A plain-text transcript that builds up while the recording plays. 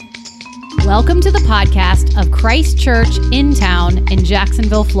Welcome to the podcast of Christ Church in Town in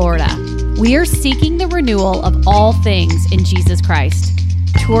Jacksonville, Florida. We are seeking the renewal of all things in Jesus Christ.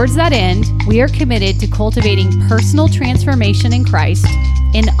 Towards that end, we are committed to cultivating personal transformation in Christ,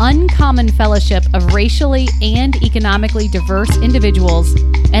 an uncommon fellowship of racially and economically diverse individuals,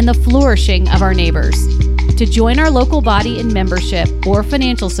 and the flourishing of our neighbors. To join our local body in membership or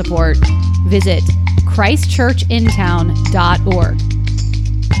financial support, visit christchurchintown.org.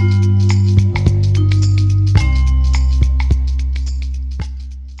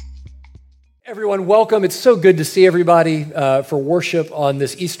 Everyone, welcome. It's so good to see everybody for worship on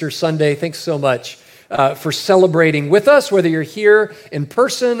this Easter Sunday. Thanks so much for celebrating with us, whether you're here in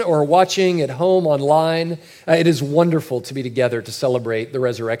person or watching at home online. It is wonderful to be together to celebrate the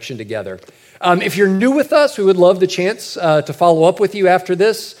resurrection together. If you're new with us, we would love the chance to follow up with you after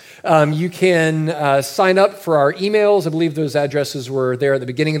this. You can sign up for our emails. I believe those addresses were there at the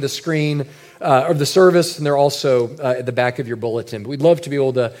beginning of the screen of the service, and they're also at the back of your bulletin. But we'd love to be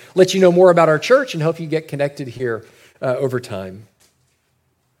able to let you know more about our church and help you get connected here over time.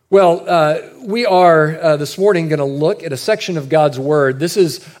 Well, we are this morning going to look at a section of God's Word. This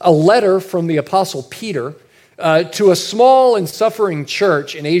is a letter from the Apostle Peter to a small and suffering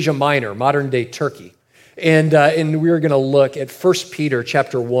church in Asia Minor, modern-day Turkey. And we're going to look at 1 Peter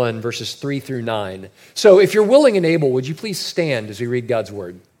chapter 1, verses 3 through 9. So if you're willing and able, would you please stand as we read God's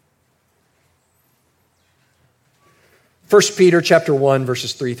Word? 1 Peter chapter 1,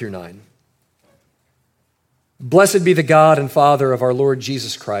 verses 3 through 9. Blessed be the God and Father of our Lord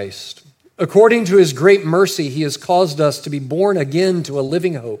Jesus Christ. According to his great mercy, he has caused us to be born again to a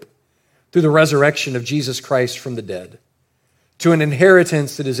living hope through the resurrection of Jesus Christ from the dead, to an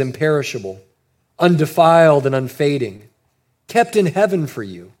inheritance that is imperishable, undefiled and unfading, kept in heaven for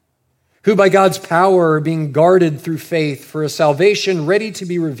you, who by God's power are being guarded through faith for a salvation ready to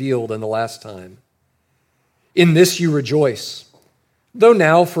be revealed in the last time. In this you rejoice, though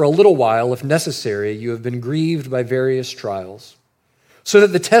now for a little while, if necessary, you have been grieved by various trials, so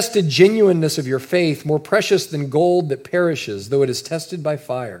that the tested genuineness of your faith, more precious than gold that perishes, though it is tested by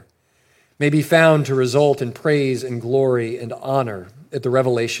fire, may be found to result in praise and glory and honor at the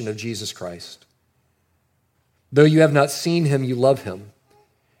revelation of Jesus Christ. Though you have not seen him, you love him.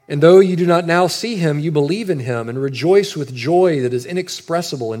 And though you do not now see him, you believe in him and rejoice with joy that is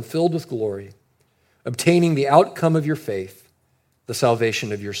inexpressible and filled with glory, obtaining the outcome of your faith, the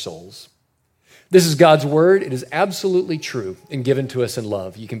salvation of your souls. This is God's word. It is absolutely true and given to us in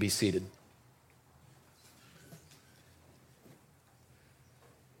love. You can be seated.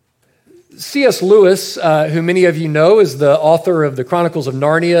 C.S. Lewis, who many of you know, is the author of the Chronicles of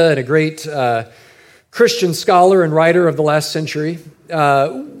Narnia and a great Christian scholar and writer of the last century.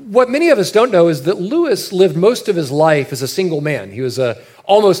 What many of us don't know is that Lewis lived most of his life as a single man. He was an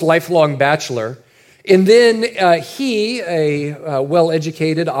almost lifelong bachelor. And then he, a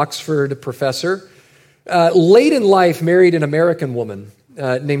well-educated Oxford professor, late in life married an American woman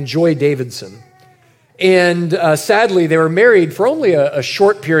named Joy Davidson. And sadly, they were married for only a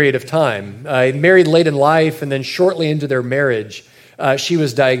short period of time. Married late in life, and then shortly into their marriage, she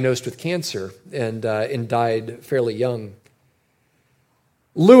was diagnosed with cancer and died fairly young.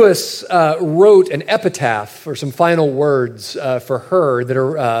 Lewis wrote an epitaph, or some final words for her that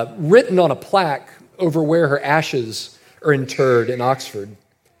are written on a plaque over where her ashes are interred in Oxford.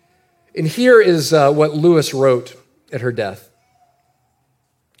 And here is what Lewis wrote at her death.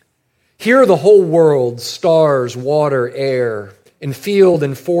 Here the whole world, stars, water, air, and field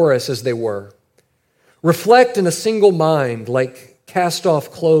and forest as they were, reflect in a single mind like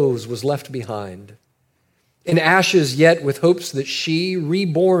cast-off clothes was left behind, in ashes yet with hopes that she,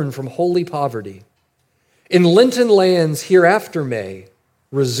 reborn from holy poverty, in Lenten lands hereafter may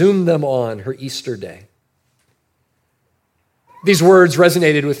resume them on her Easter day. These words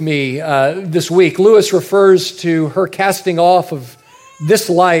resonated with me this week. Lewis refers to her casting off of this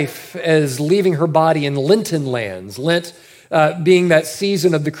life as leaving her body in Lenten lands, Lent being that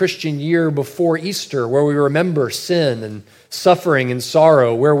season of the Christian year before Easter where we remember sin and suffering and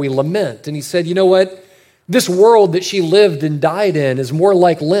sorrow, where we lament. And he said, you know what? This world that she lived and died in is more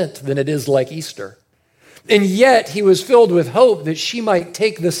like Lent than it is like Easter. And yet he was filled with hope that she might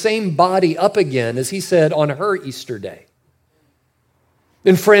take the same body up again, as he said, on her Easter day.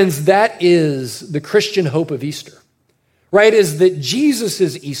 And friends, that is the Christian hope of Easter, right? Is that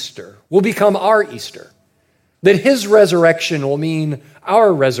Jesus' Easter will become our Easter, that his resurrection will mean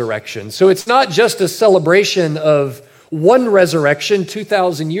our resurrection. So it's not just a celebration of one resurrection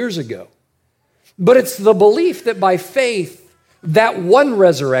 2,000 years ago, but it's the belief that by faith, that one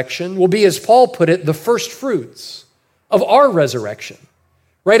resurrection will be, as Paul put it, the first fruits of our resurrection,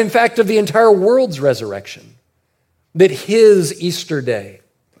 right? In fact, of the entire world's resurrection, that his Easter day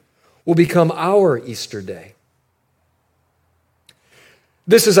will become our Easter day.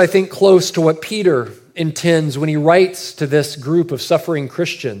 This is, I think, close to what Peter intends when he writes to this group of suffering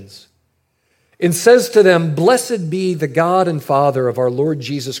Christians and says to them, "Blessed be the God and Father of our Lord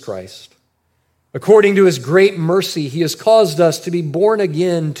Jesus Christ. According to his great mercy, he has caused us to be born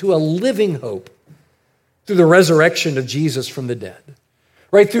again to a living hope through the resurrection of Jesus from the dead."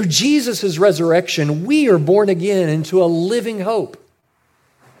 Right? Through Jesus' resurrection, we are born again into a living hope.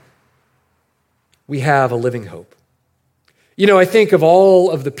 We have a living hope. You know, I think of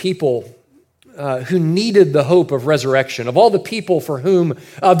all of the people who needed the hope of resurrection, of all the people for whom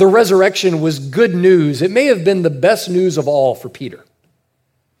the resurrection was good news, it may have been the best news of all for Peter.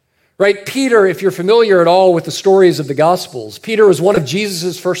 Right? Peter, if you're familiar at all with the stories of the Gospels, Peter was one of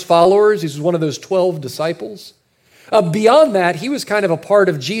Jesus' first followers. He was one of those 12 disciples. Beyond that, he was kind of a part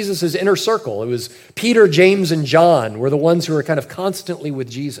of Jesus' inner circle. It was Peter, James, and John were the ones who were kind of constantly with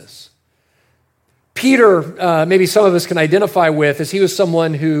Jesus. Peter, maybe some of us can identify with, as he was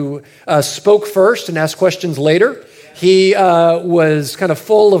someone who spoke first and asked questions later. He was kind of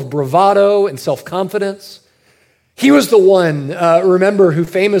full of bravado and self-confidence. He was the one, remember, who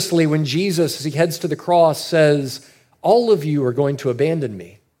famously, when Jesus, as he heads to the cross, says, "All of you are going to abandon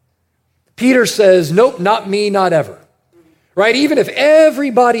me." Peter says, "Nope, not me, not ever." Right? Even if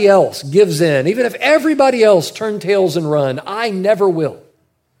everybody else gives in, even if everybody else turn tails and run, I never will.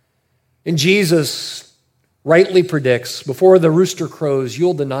 And Jesus rightly predicts, "Before the rooster crows,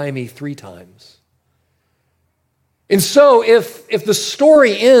 you'll deny me 3 times." And so if the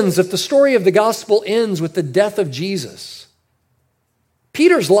story ends, if the story of the gospel ends with the death of Jesus,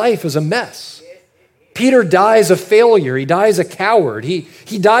 Peter's life is a mess. Peter dies a failure. He dies a coward.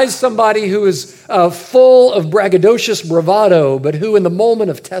 He dies somebody who is full of braggadocious bravado, but who in the moment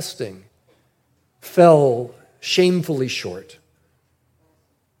of testing fell shamefully short.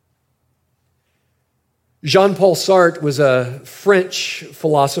 Jean-Paul Sartre was a French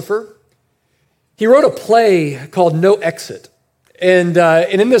philosopher. He wrote a play called No Exit. And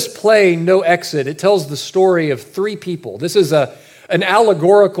in this play, No Exit, it tells the story of 3 people. This is an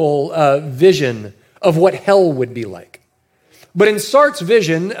allegorical vision of what hell would be like. But in Sartre's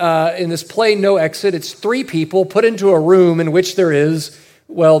vision, in this play, No Exit, it's 3 people put into a room in which there is,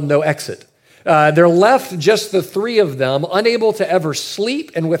 well, no exit. They're left, just the 3 of them, unable to ever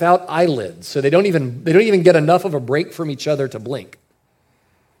sleep and without eyelids. So they don't even get enough of a break from each other to blink.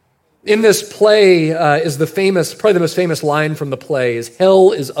 In this play is probably the most famous line from the play is,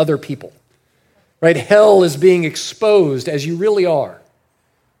 "Hell is other people." Right? Hell is being exposed as you really are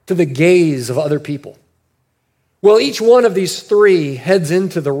to the gaze of other people. Well, each one of these 3 heads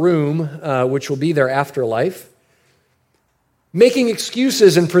into the room, which will be their afterlife, making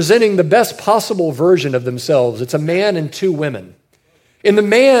excuses and presenting the best possible version of themselves. It's a man and 2 women. And the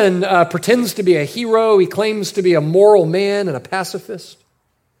man pretends to be a hero. He claims to be a moral man and a pacifist.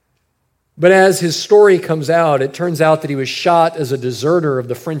 But as his story comes out, it turns out that he was shot as a deserter of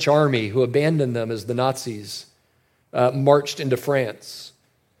the French army who abandoned them as the Nazis marched into France.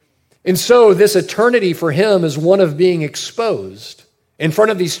 And so this eternity for him is one of being exposed in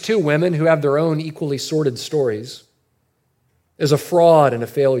front of these 2 women who have their own equally sordid stories as a fraud and a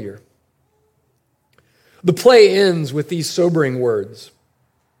failure. The play ends with these sobering words: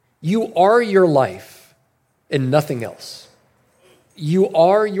 "You are your life and nothing else. You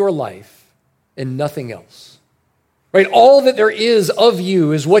are your life and nothing else." Right? All that there is of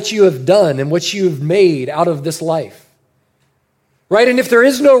you is what you have done and what you have made out of this life. Right? And if there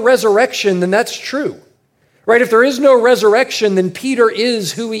is no resurrection, then that's true. Right? If there is no resurrection, then Peter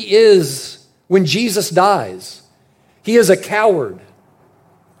is who he is when Jesus dies. He is a coward.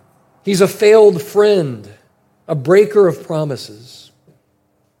 He's a failed friend, a breaker of promises.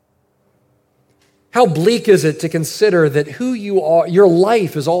 How bleak is it to consider that who you are, your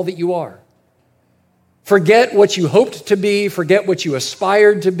life is all that you are. Forget what you hoped to be, forget what you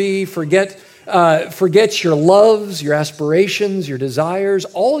aspired to be, forget your loves, your aspirations, your desires.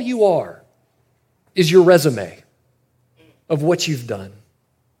 All you are is your resume of what you've done.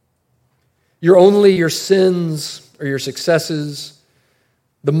 You're only your sins or your successes,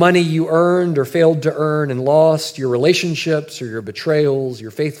 the money you earned or failed to earn and lost, your relationships or your betrayals,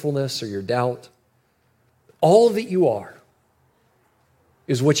 your faithfulness or your doubt. All that you are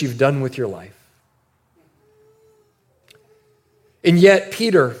is what you've done with your life. And yet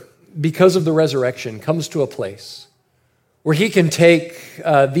Peter, because of the resurrection, comes to a place where he can take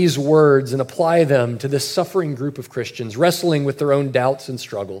these words and apply them to this suffering group of Christians wrestling with their own doubts and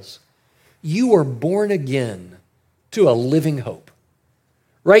struggles. You are born again to a living hope.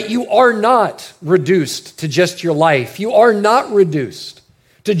 right? You are not reduced to just your life. You are not reduced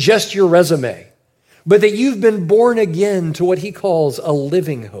to just your resume, but that you've been born again to what he calls a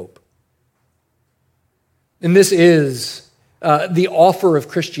living hope. And this is the offer of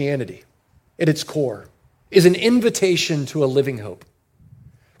Christianity at its core, is an invitation to a living hope.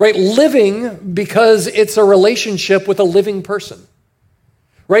 Right? Living because it's a relationship with a living person.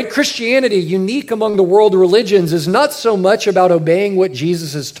 Right? Christianity, unique among the world religions, is not so much about obeying what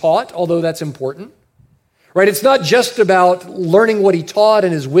Jesus has taught, although that's important. Right? It's not just about learning what he taught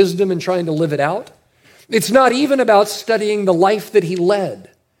and his wisdom and trying to live it out. It's not even about studying the life that he led.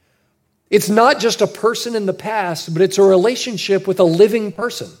 It's not just a person in the past, but it's a relationship with a living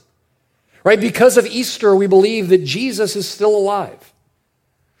person. Right? Because of Easter, we believe that Jesus is still alive.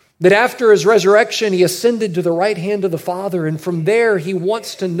 That after his resurrection, he ascended to the right hand of the Father, and from there, he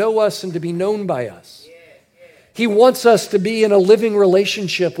wants to know us and to be known by us. He wants us to be in a living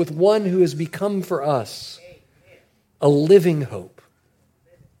relationship with one who has become for us a living hope.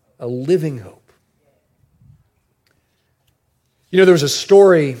 A living hope. You know, there was a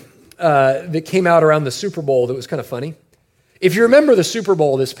story that came out around the Super Bowl that was kind of funny. If you remember the Super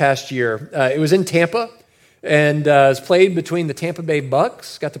Bowl this past year, it was in Tampa. And it was played between the Tampa Bay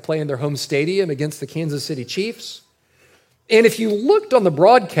Bucks, got to play in their home stadium against the Kansas City Chiefs. And if you looked on the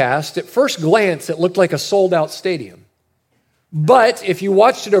broadcast, at first glance, it looked like a sold-out stadium. But if you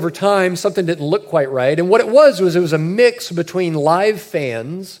watched it over time, something didn't look quite right. And what it was a mix between live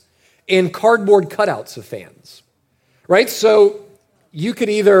fans and cardboard cutouts of fans, right? So you could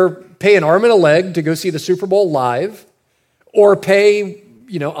either pay an arm and a leg to go see the Super Bowl live, or pay,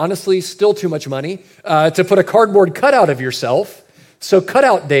 honestly, still too much money, to put a cardboard cutout of yourself so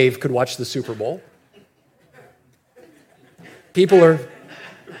Cutout Dave could watch the Super Bowl.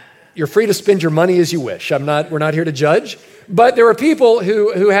 You're free to spend your money as you wish. We're not here to judge. But there were people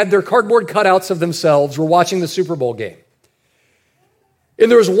who had their cardboard cutouts of themselves, were watching the Super Bowl game.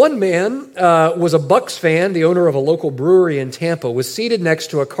 And there was one man, was a Bucks fan, the owner of a local brewery in Tampa, was seated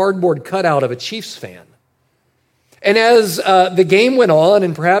next to a cardboard cutout of a Chiefs fan. And as the game went on,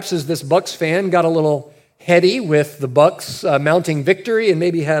 and perhaps as this Bucks fan got a little heady with the Bucks mounting victory and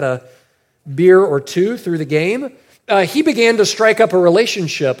maybe had a beer or two through the game, he began to strike up a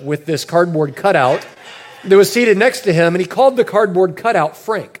relationship with this cardboard cutout that was seated next to him, and he called the cardboard cutout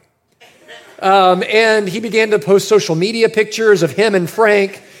Frank. And he began to post social media pictures of him and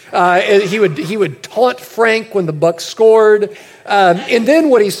Frank. He would taunt Frank when the Bucks scored. And then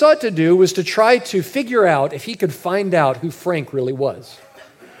what he sought to do was to try to figure out if he could find out who Frank really was.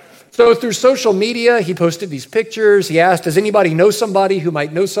 So through social media, he posted these pictures. He asked, does anybody know somebody who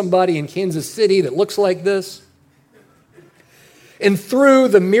might know somebody in Kansas City that looks like this? And through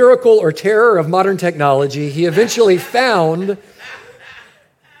the miracle or terror of modern technology, he eventually found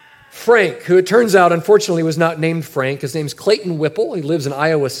Frank, who it turns out, unfortunately, was not named Frank. His name's Clayton Whipple. He lives in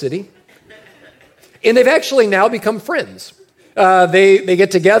Iowa City. And they've actually now become friends. They get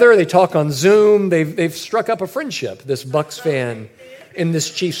together, they talk on Zoom, they've struck up a friendship, this Bucks fan and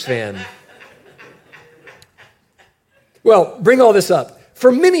this Chiefs fan. Well, bring all this up.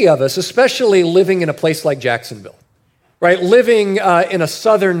 For many of us, especially living in a place like Jacksonville, right, living in a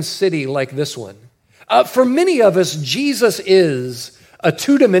southern city like this one, for many of us, Jesus is a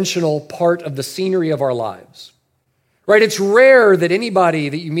two-dimensional part of the scenery of our lives, right? It's rare that anybody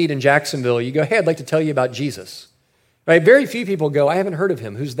that you meet in Jacksonville, you go, hey, I'd like to tell you about Jesus, right? Very few people go, I haven't heard of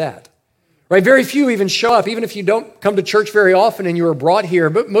him. Who's that? Right? Very few even show up, even if you don't come to church very often and you were brought here,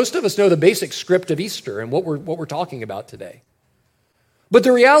 but most of us know the basic script of Easter and what we're talking about today. But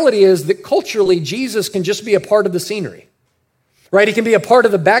the reality is that culturally, Jesus can just be a part of the scenery. Right? He can be a part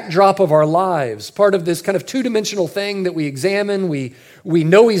of the backdrop of our lives, part of this kind of two-dimensional thing that we examine. We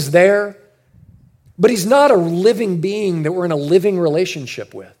know he's there, but he's not a living being that we're in a living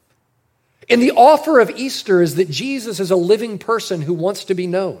relationship with. And the offer of Easter is that Jesus is a living person who wants to be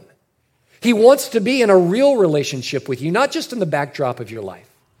known. He wants to be in a real relationship with you, not just in the backdrop of your life,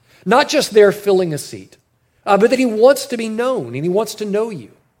 not just there filling a seat, but that he wants to be known and he wants to know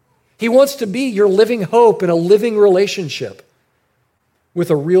you. He wants to be your living hope in a living relationship with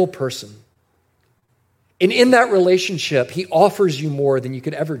a real person. And in that relationship, he offers you more than you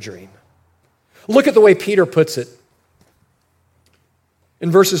could ever dream. Look at the way Peter puts it in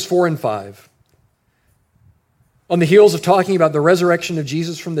verses 4 and 5. On the heels of talking about the resurrection of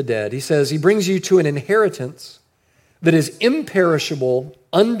Jesus from the dead, he says, he brings you to an inheritance that is imperishable,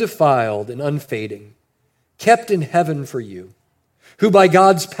 undefiled, and unfading, kept in heaven for you, who by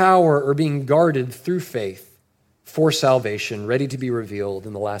God's power are being guarded through faith for salvation, ready to be revealed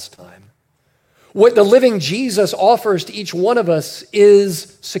in the last time. What the living Jesus offers to each one of us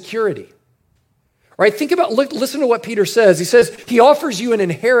is security. Right? Listen to what Peter says. He says, he offers you an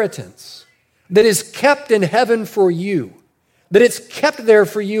inheritance that is kept in heaven for you, that it's kept there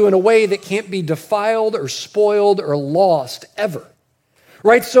for you in a way that can't be defiled or spoiled or lost ever.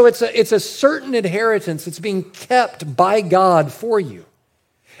 Right? So it's a certain inheritance that's being kept by God for you.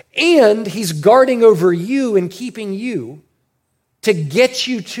 And he's guarding over you and keeping you to get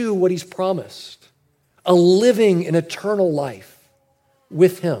you to what he's promised, a living and eternal life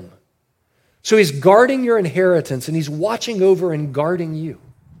with him. So he's guarding your inheritance and he's watching over and guarding you.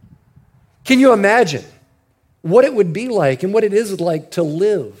 Can you imagine what it would be like and what it is like to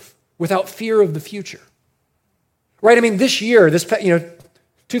live without fear of the future? Right? I mean, this year,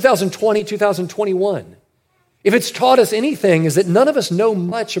 2020, 2021, if it's taught us anything, is that none of us know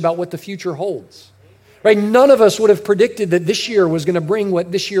much about what the future holds. Right? None of us would have predicted that this year was going to bring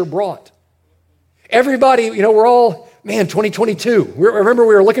what this year brought. Everybody, we're all, 2022. Remember,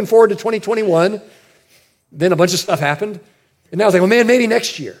 we were looking forward to 2021. Then a bunch of stuff happened. And now it's like, maybe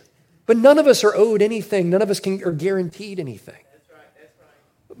next year. But none of us are owed anything. None of us are guaranteed anything. That's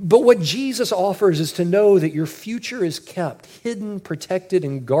right. But what Jesus offers is to know that your future is kept, hidden, protected,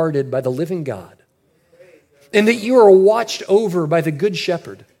 and guarded by the living God. And that you are watched over by the Good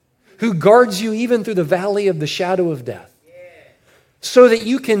Shepherd, who guards you even through the valley of the shadow of death. So that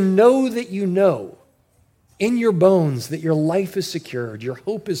you can know that you know in your bones that your life is secured, your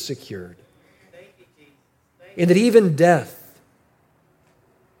hope is secured, and that even death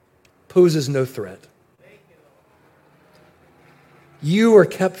poses no threat. You are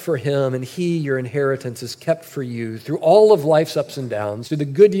kept for him, and he, your inheritance, is kept for you through all of life's ups and downs, through the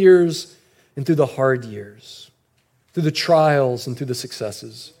good years and through the hard years, through the trials and through the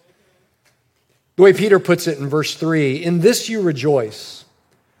successes. The way Peter puts it in verse 3, in this you rejoice,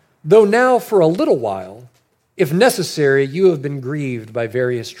 though now for a little while, if necessary, you have been grieved by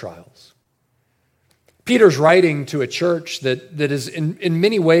various trials. Peter's writing to a church that is in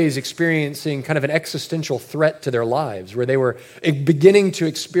many ways experiencing kind of an existential threat to their lives, where they were beginning to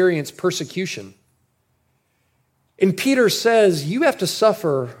experience persecution. And Peter says, you have to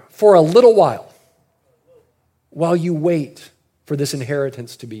suffer for a little while you wait for this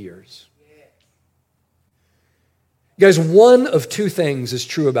inheritance to be yours. Guys, one of two things is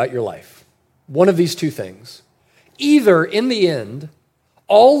true about your life. One of these two things. Either, in the end,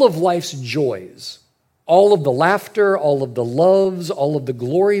 all of life's joys, all of the laughter, all of the loves, all of the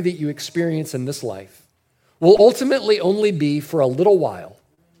glory that you experience in this life will ultimately only be for a little while,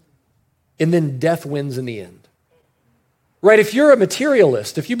 and then death wins in the end. Right? If you're a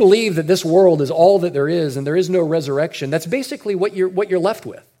materialist, if you believe that this world is all that there is and there is no resurrection, that's basically what you're left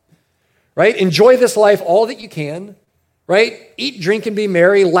with. Right? Enjoy this life all that you can. Right? Eat, drink, and be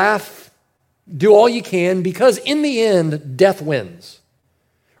merry, laugh, do all you can, because in the end, death wins.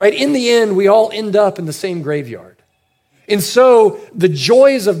 Right? In the end, we all end up in the same graveyard. And so the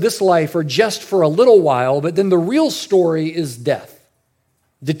joys of this life are just for a little while, but then the real story is death,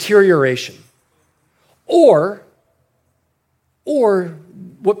 deterioration. Or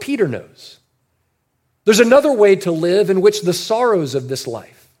what Peter knows. There's another way to live in which the sorrows of this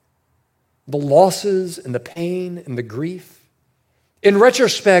life, the losses and the pain and the grief, in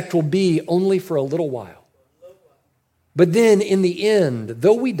retrospect, will be only for a little while. But then in the end,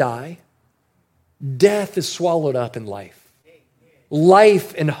 though we die, death is swallowed up in life.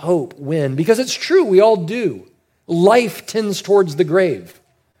 Life and hope win, because it's true, we all do. Life tends towards the grave,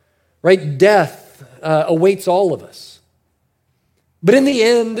 right? Death awaits all of us. But in the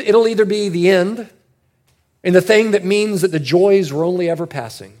end, it'll either be the end, and the thing that means that the joys were only ever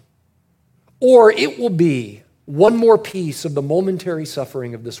passing, or it will be one more piece of the momentary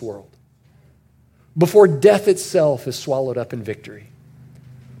suffering of this world before death itself is swallowed up in victory,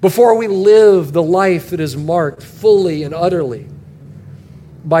 before we live the life that is marked fully and utterly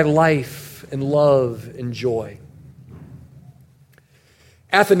by life and love and joy.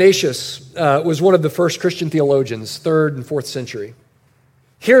 Athanasius was one of the first Christian theologians, 3rd and 4th century.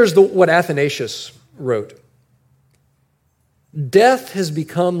 Here's what Athanasius wrote. Death has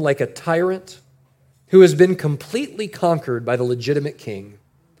become like a tyrant who has been completely conquered by the legitimate king,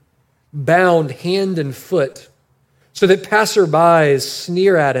 bound hand and foot, so that passerbys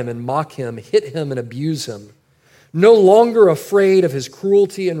sneer at him and mock him, hit him and abuse him, no longer afraid of his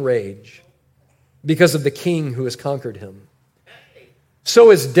cruelty and rage because of the king who has conquered him. So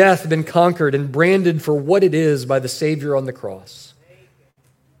has death been conquered and branded for what it is by the Savior on the cross.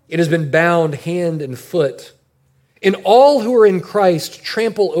 It has been bound hand and foot, and all who are in Christ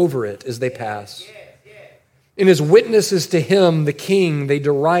trample over it as they pass. In his witnesses to him, the king, they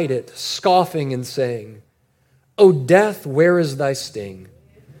deride it, scoffing and saying, O death, where is thy sting?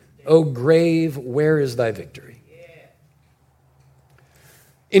 O grave, where is thy victory?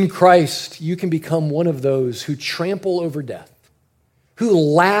 In Christ, you can become one of those who trample over death, who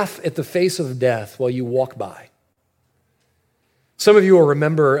laugh at the face of death while you walk by. Some of you will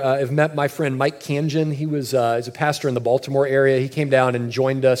remember, have met my friend Mike Kanjan. He was he's a pastor in the Baltimore area. He came down and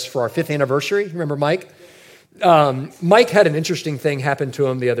joined us for our 5th anniversary. Remember Mike? Mike had an interesting thing happen to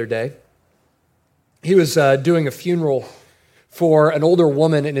him the other day. He was doing a funeral for an older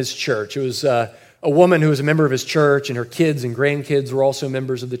woman in his church. It was a woman who was a member of his church, and her kids and grandkids were also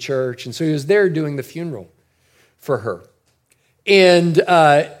members of the church. And so he was there doing the funeral for her. And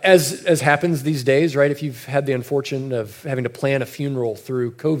as happens these days, right, if you've had the unfortune of having to plan a funeral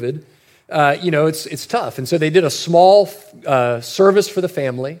through COVID, it's tough. And so they did a small service for the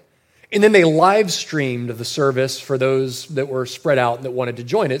family, and then they live streamed the service for those that were spread out and that wanted to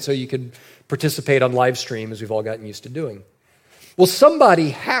join it so you could participate on live stream, as we've all gotten used to doing. Well, somebody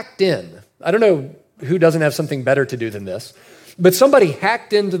hacked in. I don't know who doesn't have something better to do than this, but somebody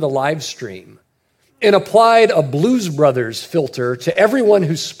hacked into the live stream and applied a Blues Brothers filter to everyone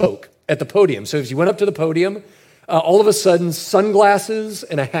who spoke at the podium. So if you went up to the podium, all of a sudden sunglasses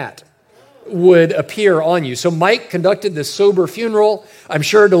and a hat would appear on you. So Mike conducted this sober funeral, I'm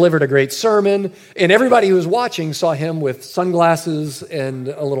sure delivered a great sermon, and everybody who was watching saw him with sunglasses and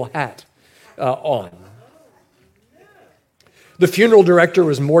a little hat on. The funeral director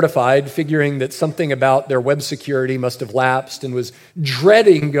was mortified, figuring that something about their web security must have lapsed, and was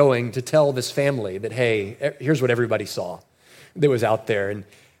dreading going to tell this family that, hey, here's what everybody saw that was out there. And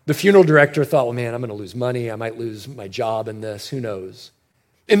the funeral director thought, well, man, I'm going to lose money. I might lose my job in this. Who knows?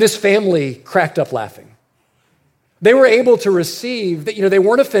 And this family cracked up laughing. They were able to receive that, they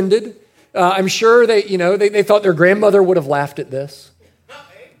weren't offended. I'm sure they thought their grandmother would have laughed at this.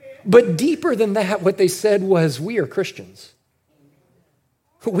 But deeper than that, what they said was, we are Christians.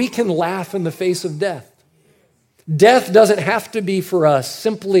 We can laugh in the face of death. Death doesn't have to be for us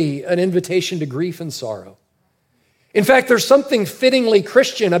simply an invitation to grief and sorrow. In fact, there's something fittingly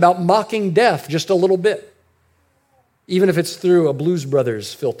Christian about mocking death just a little bit, even if it's through a Blues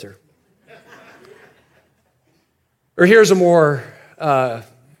Brothers filter. Or here's a more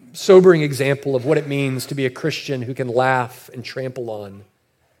sobering example of what it means to be a Christian who can laugh and trample on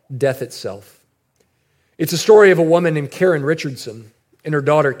death itself. It's a story of a woman named Karen Richardson and her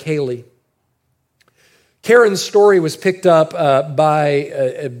daughter Kaylee. Karen's story was picked up by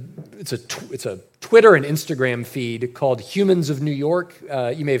it's a Twitter and Instagram feed called Humans of New York.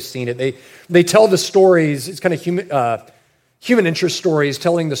 You may have seen it. They tell the stories. It's kind of human interest stories,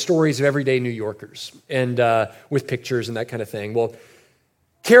 telling the stories of everyday New Yorkers, and with pictures and that kind of thing. Well,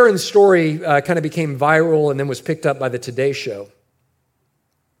 Karen's story kind of became viral and then was picked up by the Today Show.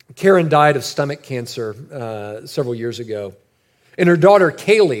 Karen died of stomach cancer several years ago. And her daughter,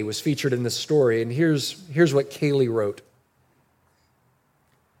 Kaylee, was featured in this story. And here's what Kaylee wrote.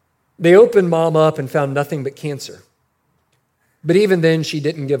 They opened Mom up and found nothing but cancer. But even then, she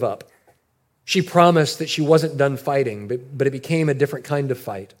didn't give up. She promised that she wasn't done fighting, but it became a different kind of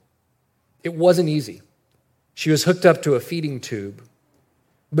fight. It wasn't easy. She was hooked up to a feeding tube,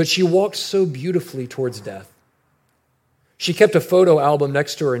 but she walked so beautifully towards death. She kept a photo album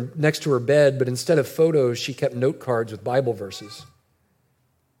next to her bed, but instead of photos, she kept note cards with Bible verses.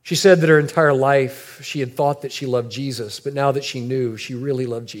 She said that her entire life she had thought that she loved Jesus, but now that she knew, she really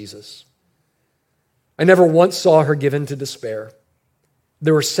loved Jesus. I never once saw her give in to despair.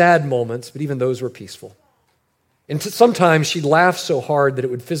 There were sad moments, but even those were peaceful. And sometimes she'd laugh so hard that it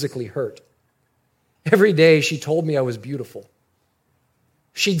would physically hurt. Every day she told me I was beautiful.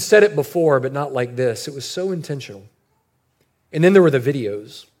 She'd said it before, but not like this. It was so intentional. And then there were the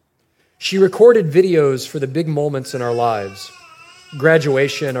videos. She recorded videos for the big moments in our lives.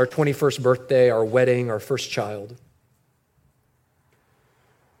 Graduation, our 21st birthday, our wedding, our first child.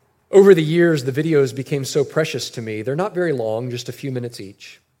 Over the years, the videos became so precious to me. They're not very long, just a few minutes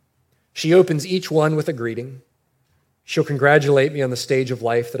each. She opens each one with a greeting. She'll congratulate me on the stage of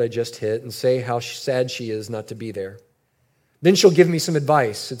life that I just hit and say how sad she is not to be there. Then she'll give me some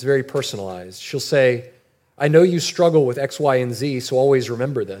advice. It's very personalized. She'll say, I know you struggle with X, Y, and Z, so always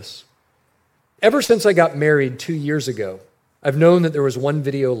remember this. Ever since I got married 2 years ago, I've known that there was one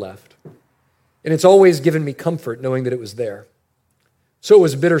video left. And it's always given me comfort knowing that it was there. So it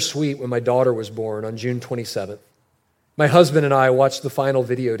was bittersweet when my daughter was born on June 27th. My husband and I watched the final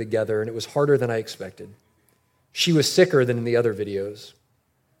video together, and it was harder than I expected. She was sicker than in the other videos.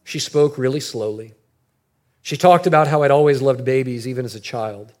 She spoke really slowly. She talked about how I'd always loved babies, even as a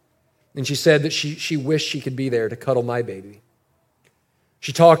child. And she said that she wished she could be there to cuddle my baby.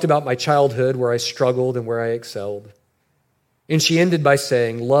 She talked about my childhood, where I struggled and where I excelled. And she ended by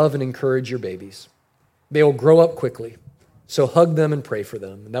saying, love and encourage your babies. They will grow up quickly, so hug them and pray for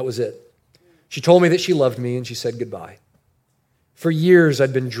them. And that was it. She told me that she loved me, and she said goodbye. For years,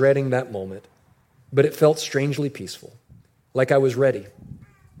 I'd been dreading that moment, but it felt strangely peaceful, like I was ready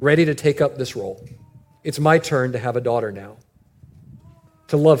to take up this role. It's my turn to have a daughter now,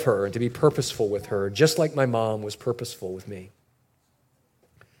 to love her and to be purposeful with her, just like my mom was purposeful with me.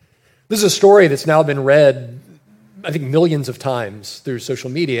 This is a story that's now been read, I think, millions of times through social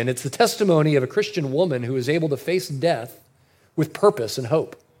media, and it's the testimony of a Christian woman who was able to face death with purpose and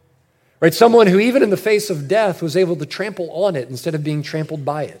hope. Right? Someone who, even in the face of death, was able to trample on it instead of being trampled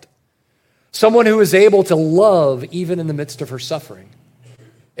by it. Someone who was able to love even in the midst of her suffering.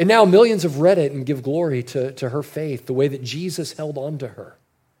 And now millions have read it and give glory to her faith, the way that Jesus held on to her,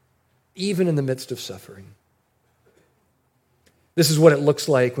 even in the midst of suffering. This is what it looks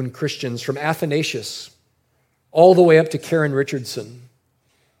like when Christians from Athanasius all the way up to Karen Richardson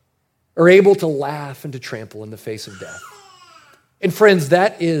are able to laugh and to trample in the face of death. And friends,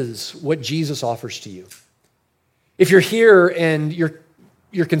 that is what Jesus offers to you. If you're here and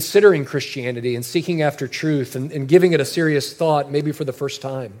you're considering Christianity and seeking after truth and giving it a serious thought, maybe for the first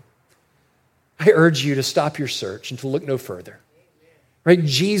time, I urge you to stop your search and to look no further. Right?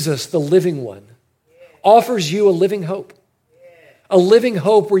 Jesus, the living one, offers you a living hope. A living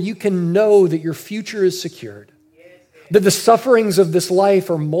hope where you can know that your future is secured, that the sufferings of this life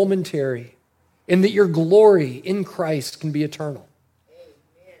are momentary, and that your glory in Christ can be eternal.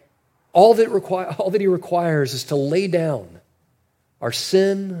 All that he requires is to lay down our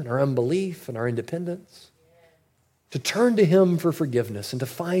sin and our unbelief and our independence, to turn to him for forgiveness and to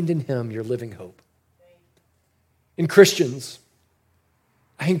find in him your living hope. And Christians,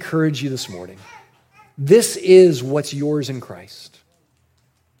 I encourage you this morning, this is what's yours in Christ.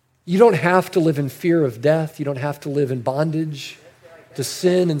 You don't have to live in fear of death. You don't have to live in bondage to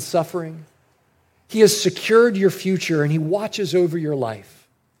sin and suffering. He has secured your future, and he watches over your life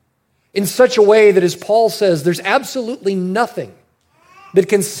in such a way that, as Paul says, there's absolutely nothing that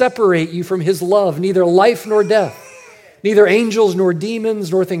can separate you from his love, neither life nor death, neither angels nor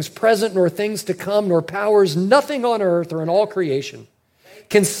demons, nor things present, nor things to come, nor powers, nothing on earth or in all creation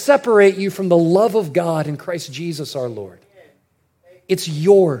can separate you from the love of God in Christ Jesus our Lord. It's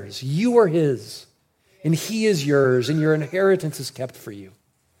yours. You are his, and he is yours, and your inheritance is kept for you.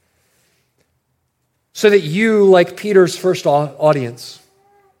 So that you, like Peter's first audience,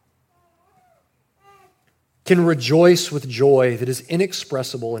 can rejoice with joy that is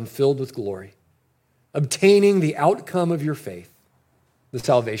inexpressible and filled with glory, obtaining the outcome of your faith, the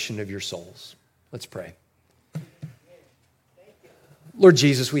salvation of your souls. Let's pray. Lord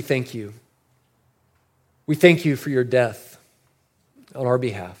Jesus, we thank you. We thank you for your death on our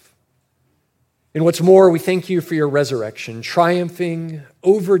behalf. And what's more, we thank you for your resurrection, triumphing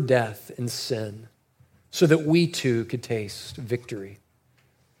over death and sin, so that we too could taste victory.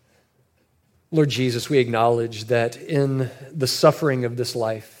 Lord Jesus, we acknowledge that in the suffering of this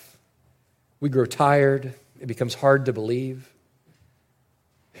life, we grow tired, it becomes hard to believe.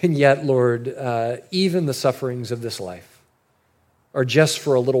 And yet, Lord, even the sufferings of this life are just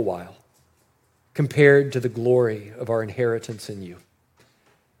for a little while compared to the glory of our inheritance in you.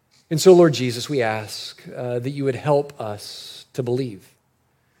 And so, Lord Jesus, we ask that you would help us to believe,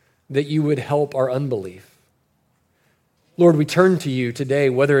 that you would help our unbelief. Lord, we turn to you today,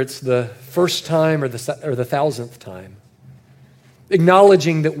 whether it's the first time or the 1,000th time,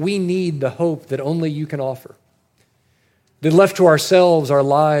 acknowledging that we need the hope that only you can offer. That left to ourselves, our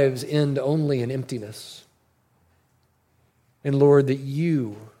lives end only in emptiness. And Lord, that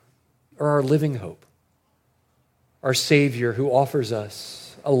you are our living hope, our Savior who offers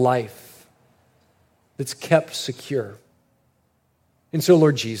us a life that's kept secure. And so,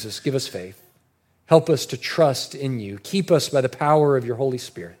 Lord Jesus, give us faith. Help us to trust in you. Keep us by the power of your Holy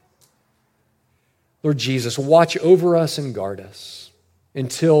Spirit. Lord Jesus, watch over us and guard us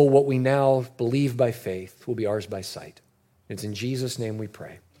until what we now believe by faith will be ours by sight. It's in Jesus' name we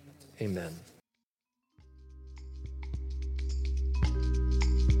pray. Amen.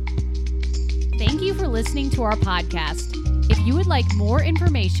 Thank you for listening to our podcast. If you would like more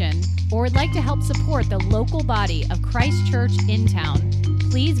information or would like to help support the local body of Christ Church in town,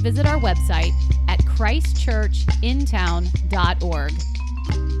 please visit our website at christchurchintown.org.